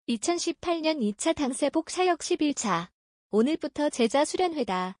2018년 2차 당세복사역 11차. 오늘부터 제자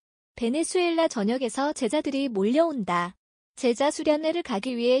수련회다. 베네수엘라 전역에서 제자들이 몰려온다. 제자 수련회를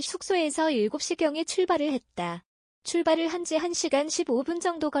가기 위해 숙소에서 7시경에 출발을 했다. 출발을 한 지 1시간 15분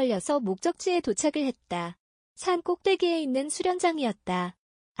정도 걸려서 목적지에 도착을 했다. 산 꼭대기에 있는 수련장이었다.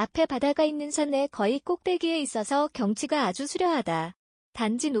 앞에 바다가 있는 산의 거의 꼭대기에 있어서 경치가 아주 수려하다.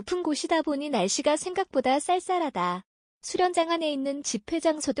 단지 높은 곳이다 보니 날씨가 생각보다 쌀쌀하다. 수련장 안에 있는 집회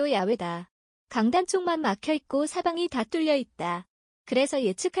장소도 야외다. 강단 쪽만 막혀있고 사방이 다 뚫려있다. 그래서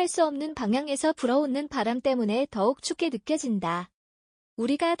예측할 수 없는 방향에서 불어오는 바람 때문에 더욱 춥게 느껴진다.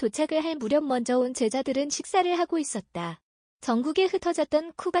 우리가 도착을 할 무렵 먼저 온 제자들은 식사를 하고 있었다. 전국에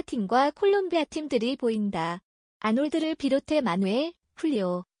흩어졌던 쿠바 팀과 콜롬비아 팀들이 보인다. 아놀드를 비롯해 마누엘,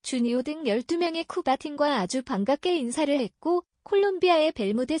 훌리오, 주니오 등 12명의 쿠바 팀과 아주 반갑게 인사를 했고 콜롬비아의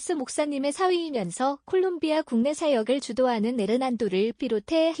벨무데스 목사님의 사위이면서 콜롬비아 국내 사역을 주도하는 에르난도를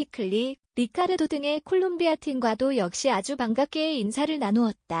비롯해 히클리, 리카르도 등의 콜롬비아 팀과도 역시 아주 반갑게 인사를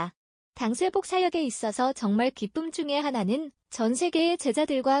나누었다. 당세복사역에 있어서 정말 기쁨 중에 하나는 전 세계의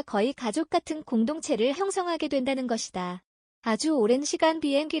제자들과 거의 가족 같은 공동체를 형성하게 된다는 것이다. 아주 오랜 시간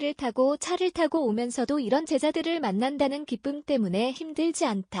비행기를 타고 차를 타고 오면서도 이런 제자들을 만난다는 기쁨 때문에 힘들지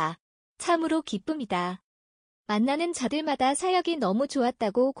않다. 참으로 기쁨이다. 만나는 자들마다 사역이 너무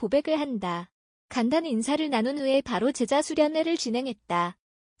좋았다고 고백을 한다. 간단히 인사를 나눈 후에 바로 제자 수련회를 진행했다.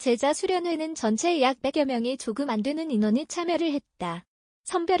 제자 수련회는 전체 약 100여 명이 조금 안 되는 인원이 참여를 했다.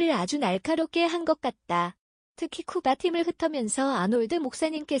 선별을 아주 날카롭게 한 것 같다. 특히 쿠바 팀을 흩으면서 아놀드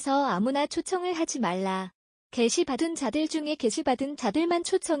목사님께서 아무나 초청을 하지 말라. 계시받은 자들 중에 계시받은 자들만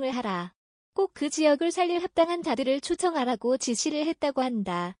초청을 하라. 꼭 그 지역을 살릴 합당한 자들을 초청하라고 지시를 했다고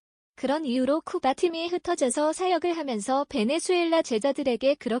한다. 그런 이유로 쿠바 팀이 흩어져서 사역을 하면서 베네수엘라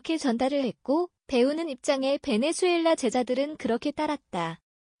제자들에게 그렇게 전달을 했고 배우는 입장의 베네수엘라 제자들은 그렇게 따랐다.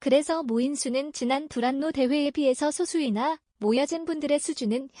 그래서 모인 수는 지난 두란노 대회에 비해서 소수이나 모여진 분들의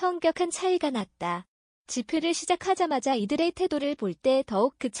수준은 현격한 차이가 났다. 집회를 시작하자마자 이들의 태도를 볼 때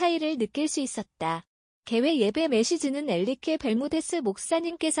더욱 그 차이를 느낄 수 있었다. 개회 예배 메시지는 엘리케 벨무데스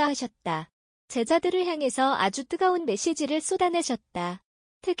목사님께서 하셨다. 제자들을 향해서 아주 뜨거운 메시지를 쏟아내셨다.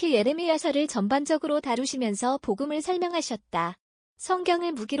 특히 예레미야서를 전반적으로 다루시면서 복음을 설명하셨다.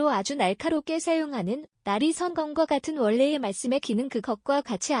 성경을 무기로 아주 날카롭게 사용하는 날이 성경과 같은 원래의 말씀의 기능 그것과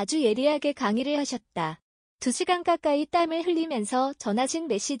같이 아주 예리하게 강의를 하셨다. 2시간 가까이 땀을 흘리면서 전하신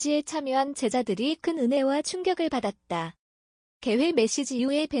메시지에 참여한 제자들이 큰 은혜와 충격을 받았다. 개회 메시지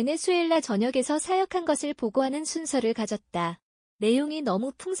이후에 베네수엘라 전역에서 사역한 것을 보고하는 순서를 가졌다. 내용이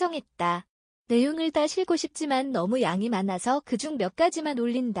너무 풍성했다. 내용을 다 실고 싶지만 너무 양이 많아서 그중 몇 가지만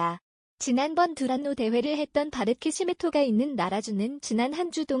올린다. 지난번 두란노 대회를 했던 바르키시메토가 있는 나라주는 지난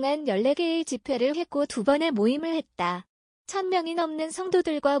한 주 동안 14개의 집회를 했고 2번의 모임을 했다. 1000명이 넘는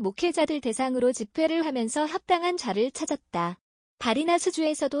성도들과 목회자들 대상으로 집회를 하면서 합당한 자를 찾았다.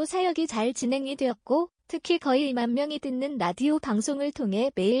 바리나스주에서도 사역이 잘 진행이 되었고 특히 거의 2만 명이 듣는 라디오 방송을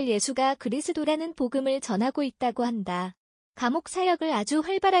통해 매일 예수가 그리스도라는 복음을 전하고 있다고 한다. 감옥 사역을 아주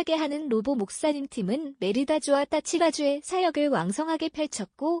활발하게 하는 로보 목사님 팀은 메리다주와 따치라주의 사역을 왕성하게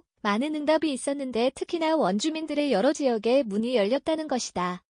펼쳤고 많은 응답이 있었는데 특히나 원주민들의 여러 지역에 문이 열렸다는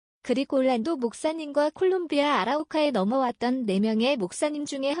것이다. 그리고 올란도 목사님과 콜롬비아 아라우카에 넘어왔던 4명의 목사님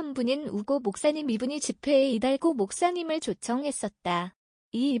중에 한 분인 우고 목사님 이분이 집회에 이달고 목사님을 초청했었다.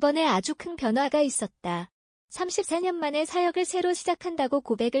 이번에 아주 큰 변화가 있었다. 34년 만에 사역을 새로 시작한다고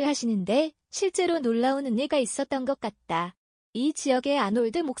고백을 하시는데 실제로 놀라운 은혜가 있었던 것 같다. 이 지역에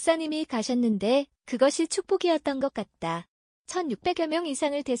아놀드 목사님이 가셨는데 그것이 축복이었던 것 같다. 1600여 명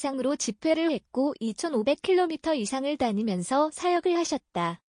이상을 대상으로 집회를 했고 2500km 이상을 다니면서 사역을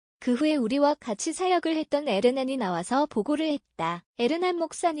하셨다. 그 후에 우리와 같이 사역을 했던 에르난이 나와서 보고를 했다. 에르난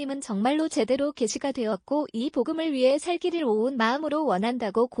목사님은 정말로 제대로 계시가 되었고 이 복음을 위해 살기를 온 마음으로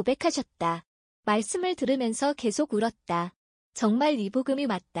원한다고 고백하셨다. 말씀을 들으면서 계속 울었다. 정말 이 복음이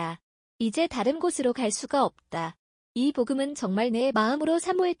맞다. 이제 다른 곳으로 갈 수가 없다. 이 복음은 정말 내 마음으로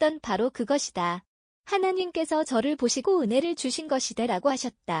사모했던 바로 그것이다. 하나님께서 저를 보시고 은혜를 주신 것이다라고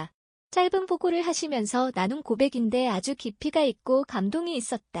하셨다. 짧은 보고를 하시면서 나눈 고백인데 아주 깊이가 있고 감동이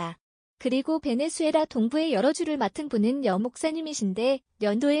있었다. 그리고 베네수엘라 동부의 여러 주를 맡은 분은 여목사님이신데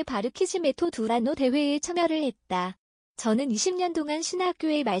연도에 바르키시메토 두란노 대회에 참여를 했다. 저는 20년 동안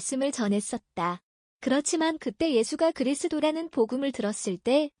신학교의 말씀을 전했었다. 그렇지만 그때 예수가 그리스도라는 복음을 들었을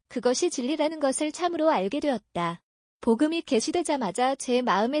때 그것이 진리라는 것을 참으로 알게 되었다. 복음이 계시되자마자 제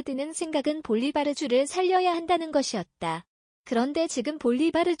마음에 드는 생각은 볼리바르주를 살려야 한다는 것이었다. 그런데 지금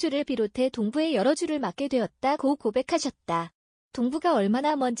볼리바르주를 비롯해 동부의 여러 주를 맡게 되었다고 고백하셨다. 동부가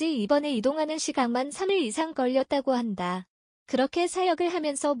얼마나 먼지 이번에 이동하는 시간만 3일 이상 걸렸다고 한다. 그렇게 사역을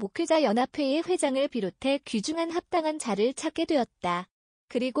하면서 목회자 연합회의 회장을 비롯해 귀중한 합당한 자를 찾게 되었다.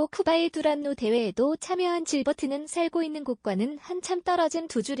 그리고 쿠바의 두란노 대회에도 참여한 질버트는 살고 있는 곳과는 한참 떨어진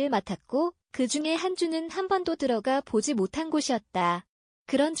두 주를 맡았고 그 중에 한 주는 한 번도 들어가 보지 못한 곳이었다.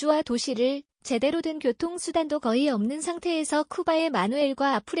 그런 주와 도시를 제대로 된 교통수단도 거의 없는 상태에서 쿠바의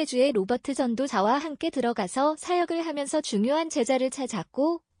마누엘과 아프레주의 로버트 전도사와 함께 들어가서 사역을 하면서 중요한 제자를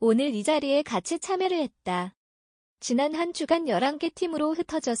찾았고 오늘 이 자리에 같이 참여를 했다. 지난 한 주간 11개 팀으로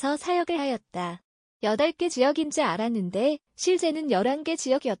흩어져서 사역을 하였다. 8개 지역인지 알았는데 실제는 11개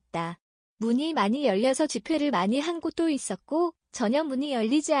지역이었다. 문이 많이 열려서 집회를 많이 한 곳도 있었고 전혀 문이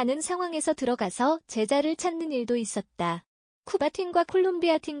열리지 않은 상황에서 들어가서 제자를 찾는 일도 있었다. 쿠바 팀과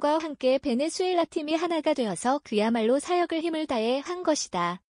콜롬비아 팀과 함께 베네수엘라 팀이 하나가 되어서 그야말로 사역을 힘을 다해 한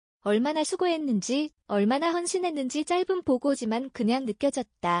것이다. 얼마나 수고했는지, 얼마나 헌신했는지 짧은 보고지만 그냥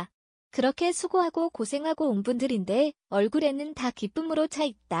느껴졌다. 그렇게 수고하고 고생하고 온 분들인데 얼굴에는 다 기쁨으로 차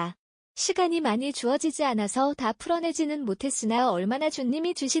있다. 시간이 많이 주어지지 않아서 다 풀어내지는 못했으나 얼마나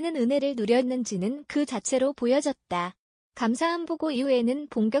주님이 주시는 은혜를 누렸는지는 그 자체로 보여졌다. 감사한 보고 이후에는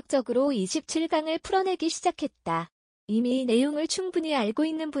본격적으로 27강을 풀어내기 시작했다. 이미 내용을 충분히 알고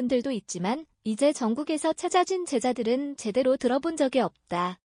있는 분들도 있지만 이제 전국에서 찾아진 제자들은 제대로 들어본 적이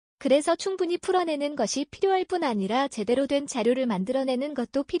없다. 그래서 충분히 풀어내는 것이 필요할 뿐 아니라 제대로 된 자료를 만들어내는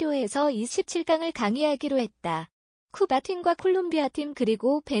것도 필요해서 27강을 강의하기로 했다. 쿠바 팀과 콜롬비아 팀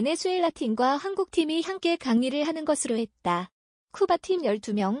그리고 베네수엘라 팀과 한국 팀이 함께 강의를 하는 것으로 했다. 쿠바 팀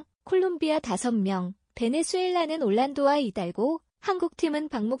 12명, 콜롬비아 5명, 베네수엘라는 올란도와 이달고, 한국 팀은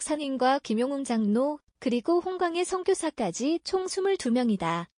박 목사님과 김용웅 장로, 그리고 홍광의 선교사까지 총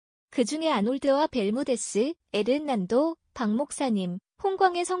 22명이다. 그 중에 아놀드와 벨무데스, 에르난도, 박 목사님,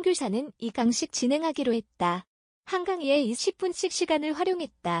 홍광의 선교사는 2강씩 진행하기로 했다. 한 강의에 20분씩 시간을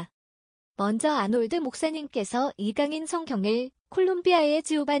활용했다. 먼저 아놀드 목사님께서 2강인 성경을, 콜롬비아의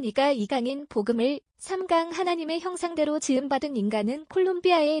지오바니가 2강인 복음을, 3강 하나님의 형상대로 지음받은 인간은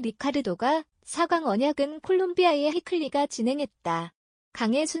콜롬비아의 리카르도가, 4강 언약은 콜롬비아의 히클리가 진행했다.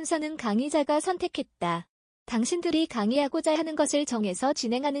 강의 순서는 강의자가 선택했다. 당신들이 강의하고자 하는 것을 정해서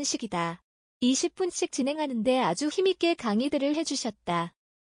진행하는 식이다. 20분씩 진행하는데 아주 힘있게 강의들을 해주셨다.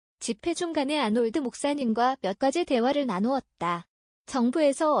 집회 중간에 아놀드 목사님과 몇 가지 대화를 나누었다.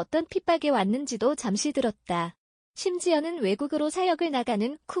 정부에서 어떤 핍박이 왔는지도 잠시 들었다. 심지어는 외국으로 사역을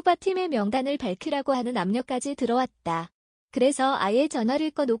나가는 쿠바 팀의 명단을 밝히라고 하는 압력까지 들어왔다. 그래서 아예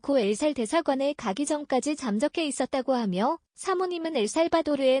전화를 꺼놓고 엘살 대사관에 가기 전까지 잠적해 있었다고 하며 사모님은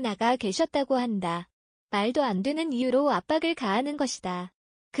엘살바도르에 나가 계셨다고 한다. 말도 안 되는 이유로 압박을 가하는 것이다.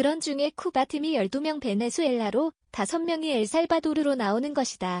 그런 중에 쿠바 팀이 12명 베네수엘라로 5명이 엘살바도르로 나오는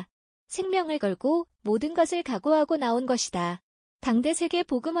것이다. 생명을 걸고 모든 것을 각오하고 나온 것이다. 당대 세계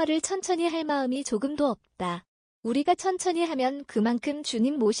복음화를 천천히 할 마음이 조금도 없다. 우리가 천천히 하면 그만큼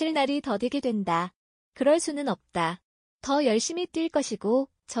주님 모실 날이 더디게 된다. 그럴 수는 없다. 더 열심히 뛸 것이고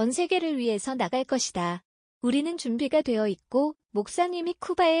전 세계를 위해서 나갈 것이다. 우리는 준비가 되어 있고 목사님이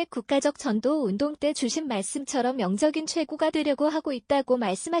쿠바의 국가적 전도 운동 때 주신 말씀처럼 영적인 최고가 되려고 하고 있다고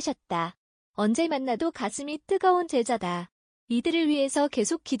말씀하셨다. 언제 만나도 가슴이 뜨거운 제자다. 이들을 위해서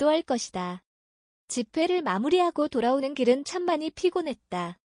계속 기도할 것이다. 집회를 마무리하고 돌아오는 길은 참 많이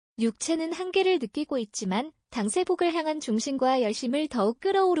피곤했다. 육체는 한계를 느끼고 있지만 당세복을 향한 중심과 열심을 더욱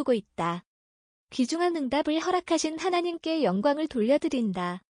끌어오르고 있다. 귀중한 응답을 허락하신 하나님께 영광을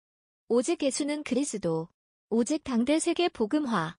돌려드린다. 오직 예수는 그리스도. 오직 당대 세계 복음화.